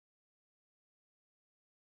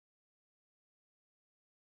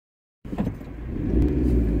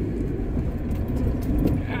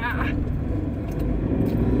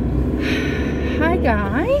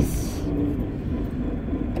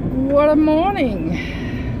a morning,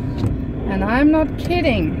 and I'm not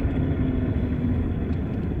kidding.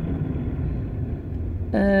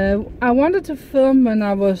 I wanted to film when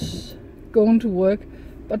I was going to work,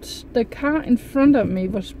 but the car in front of me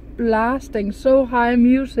was blasting so high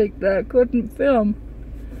music that I couldn't film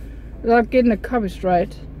without getting a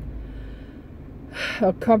copyright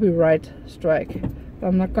strike. But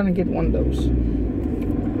I'm not gonna get one of those.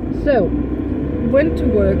 So went to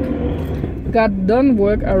work, got done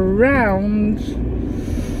work around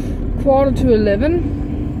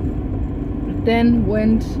 11:15, then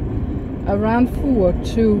went around 4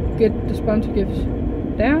 to get the sponsor gifts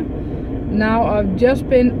there. Now I've just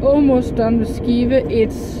been almost done with Skive.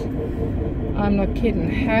 It's, I'm not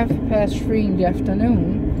kidding, 3:30 in the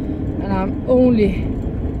afternoon, and I'm only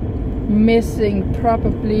missing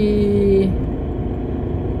probably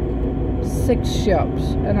 6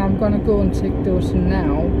 shops, and I'm gonna go and take those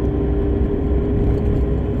now.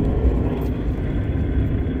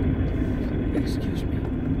 Excuse me.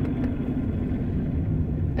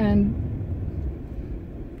 And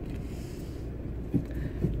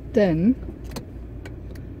then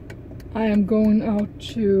I am going out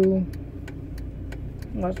to,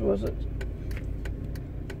 what was it?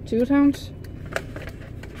 2 towns?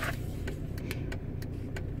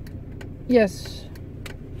 Yes.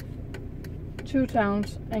 2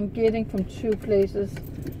 towns, and getting from 2 places,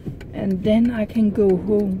 and then I can go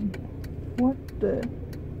home. What the?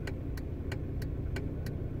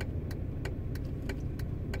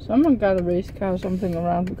 Someone got a race car or something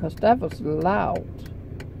around, because that was loud.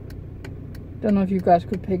 Don't know if you guys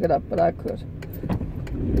could pick it up, but I could.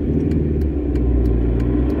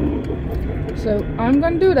 So I'm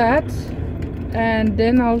gonna do that, and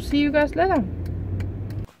then I'll see you guys later.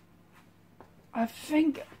 I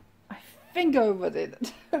think I overdid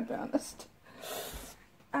it, to be honest.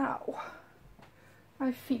 Ow.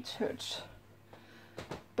 My feet hurt.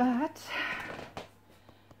 But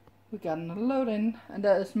we got another load in, and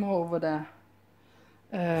there is more over there.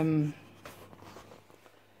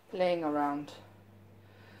 Laying around.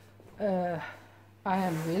 I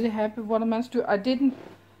am really happy with what I managed to do.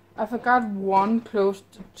 I forgot one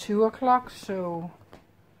closed at 2 o'clock, so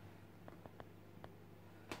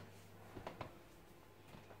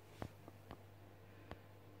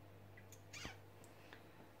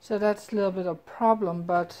that's a little bit of a problem,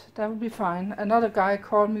 but that will be fine. Another guy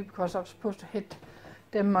called me because I was supposed to hit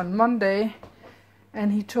them on Monday,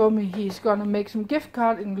 and he told me he's gonna make some gift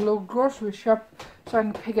card in the local grocery shop so I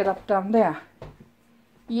can pick it up down there.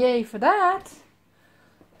 Yay for that!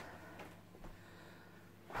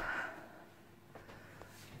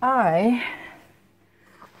 I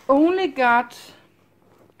only got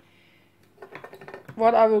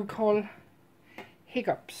what I will call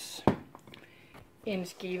hiccups in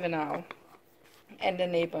Skive now and the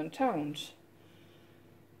neighboring towns,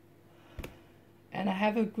 and I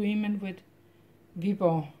have agreement with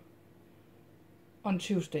Viborg on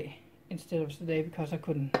Tuesday instead of today because I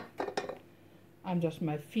couldn't.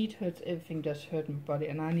 My feet hurts, everything just hurt my body,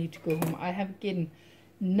 and I need to go home. I have gotten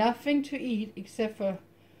nothing to eat except for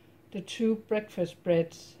the 2 breakfast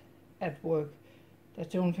breads at work.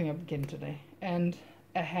 That's the only thing I've getting today, and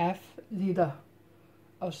a ½ liter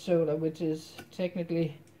of soda, which is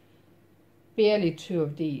technically barely 2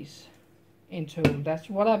 of these in total. That's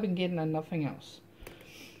what I've been getting and nothing else.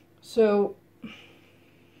 So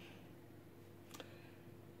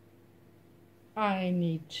I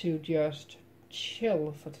need to just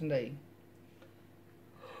chill for today.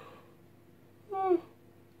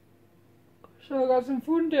 So I got some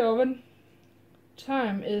food in the oven.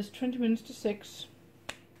 Time is 20 minutes to 6.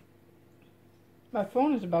 My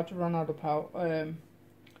phone is about to run out of power,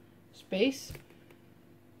 space,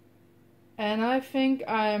 and I think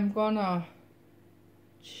I am gonna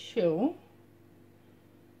chill,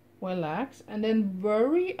 relax, and then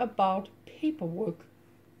worry about paperwork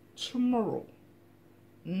tomorrow,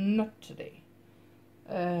 not today.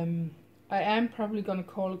 I am probably gonna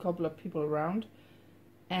call a couple of people around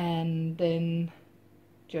and then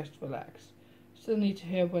just relax. Still need to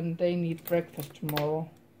hear when they need breakfast tomorrow.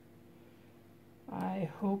 I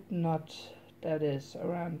hope not that is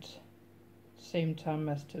around the same time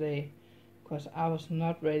as today, because I was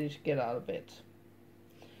not ready to get out of bed.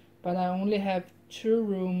 But I only have 2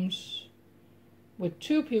 rooms with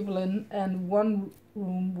 2 people in, and 1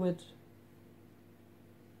 room with,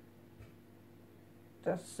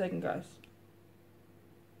 just a second guys.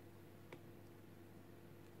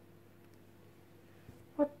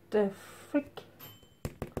 What the frick?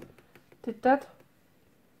 Did that?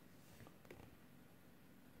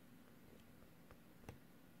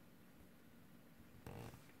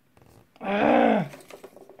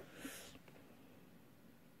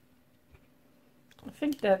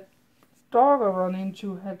 think that dog I run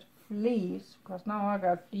into had fleas, because now I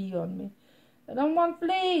got flea on me. I don't want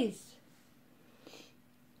fleas.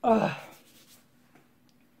 Well,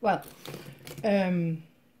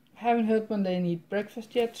 haven't heard when they need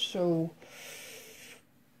breakfast yet, so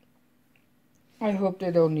I hope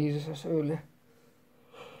they don't need it as early.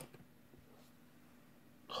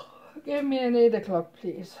 Give me an 8 o'clock,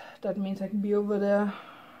 please. That means I can be over there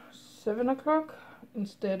 7 o'clock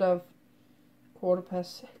instead of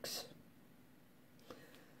 6:15.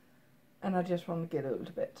 And I just want to get over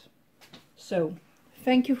to bed. So,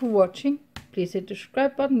 thank you for watching. Please hit the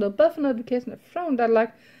subscribe button, the bell for notification, and throw that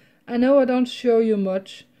like. I know I don't show you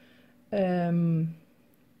much in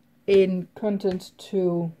content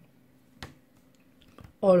to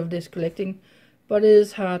all of this collecting, but it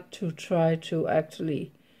is hard to try to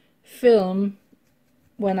actually film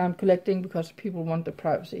when I'm collecting because people want the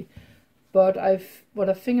privacy. But what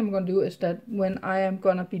I think I'm gonna do is that when I am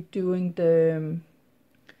gonna be doing the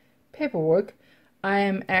paperwork, I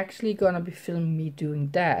am actually gonna be filming me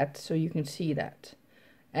doing that, so you can see that,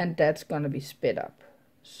 and that's gonna be sped up.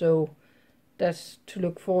 So that's to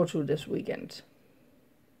look forward to this weekend.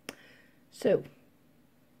 So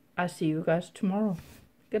I'll see you guys tomorrow.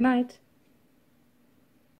 Good night.